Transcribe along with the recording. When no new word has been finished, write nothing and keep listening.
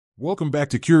Welcome back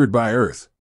to Cured by Earth.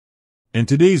 In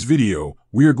today's video,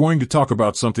 we are going to talk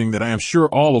about something that I am sure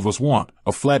all of us want,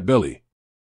 a flat belly.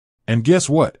 And guess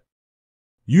what?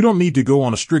 You don't need to go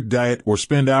on a strict diet or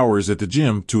spend hours at the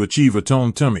gym to achieve a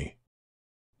toned tummy.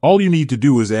 All you need to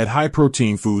do is add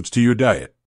high-protein foods to your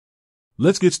diet.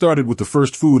 Let's get started with the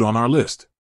first food on our list.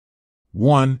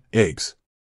 1. Eggs.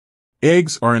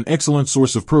 Eggs are an excellent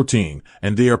source of protein,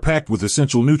 and they are packed with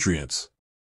essential nutrients.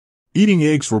 Eating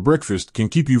eggs for breakfast can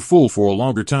keep you full for a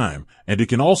longer time, and it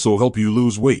can also help you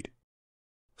lose weight.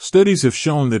 Studies have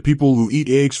shown that people who eat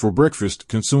eggs for breakfast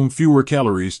consume fewer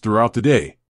calories throughout the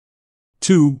day.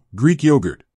 2. Greek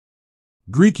yogurt.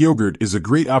 Greek yogurt is a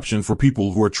great option for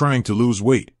people who are trying to lose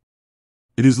weight.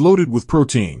 It is loaded with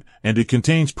protein, and it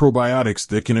contains probiotics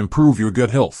that can improve your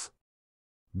gut health.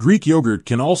 Greek yogurt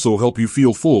can also help you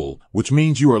feel full, which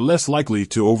means you are less likely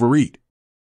to overeat.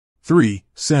 3.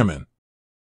 Salmon.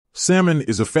 Salmon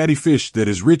is a fatty fish that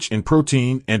is rich in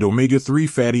protein and omega-3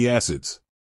 fatty acids.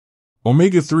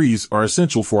 Omega-3s are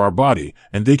essential for our body,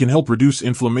 and they can help reduce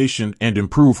inflammation and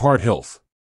improve heart health.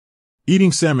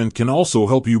 Eating salmon can also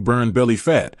help you burn belly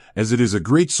fat, as it is a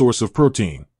great source of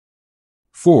protein.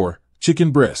 4.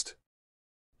 Chicken breast.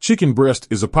 Chicken breast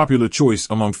is a popular choice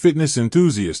among fitness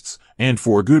enthusiasts, and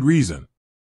for a good reason.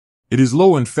 It is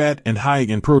low in fat and high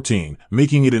in protein,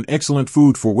 making it an excellent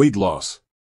food for weight loss.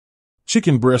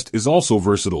 Chicken breast is also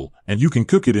versatile, and you can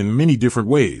cook it in many different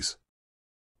ways.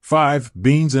 5.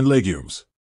 Beans and legumes.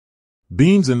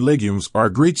 Beans and legumes are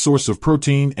a great source of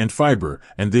protein and fiber,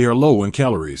 and they are low in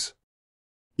calories.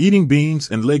 Eating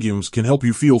beans and legumes can help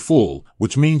you feel full,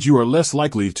 which means you are less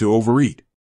likely to overeat.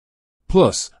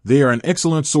 Plus, they are an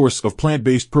excellent source of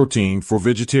plant-based protein for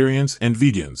vegetarians and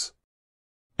vegans.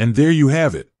 And there you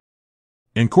have it.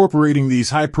 Incorporating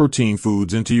these high-protein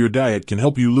foods into your diet can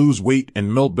help you lose weight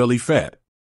and melt belly fat.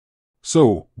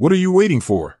 So, what are you waiting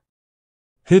for?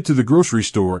 Head to the grocery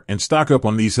store and stock up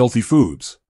on these healthy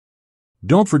foods.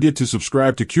 Don't forget to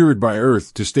subscribe to Cured by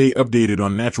Earth to stay updated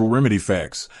on natural remedy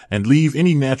facts, and leave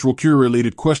any natural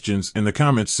cure-related questions in the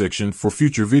comments section for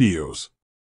future videos.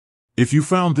 If you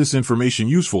found this information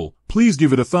useful, please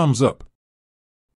give it a thumbs up.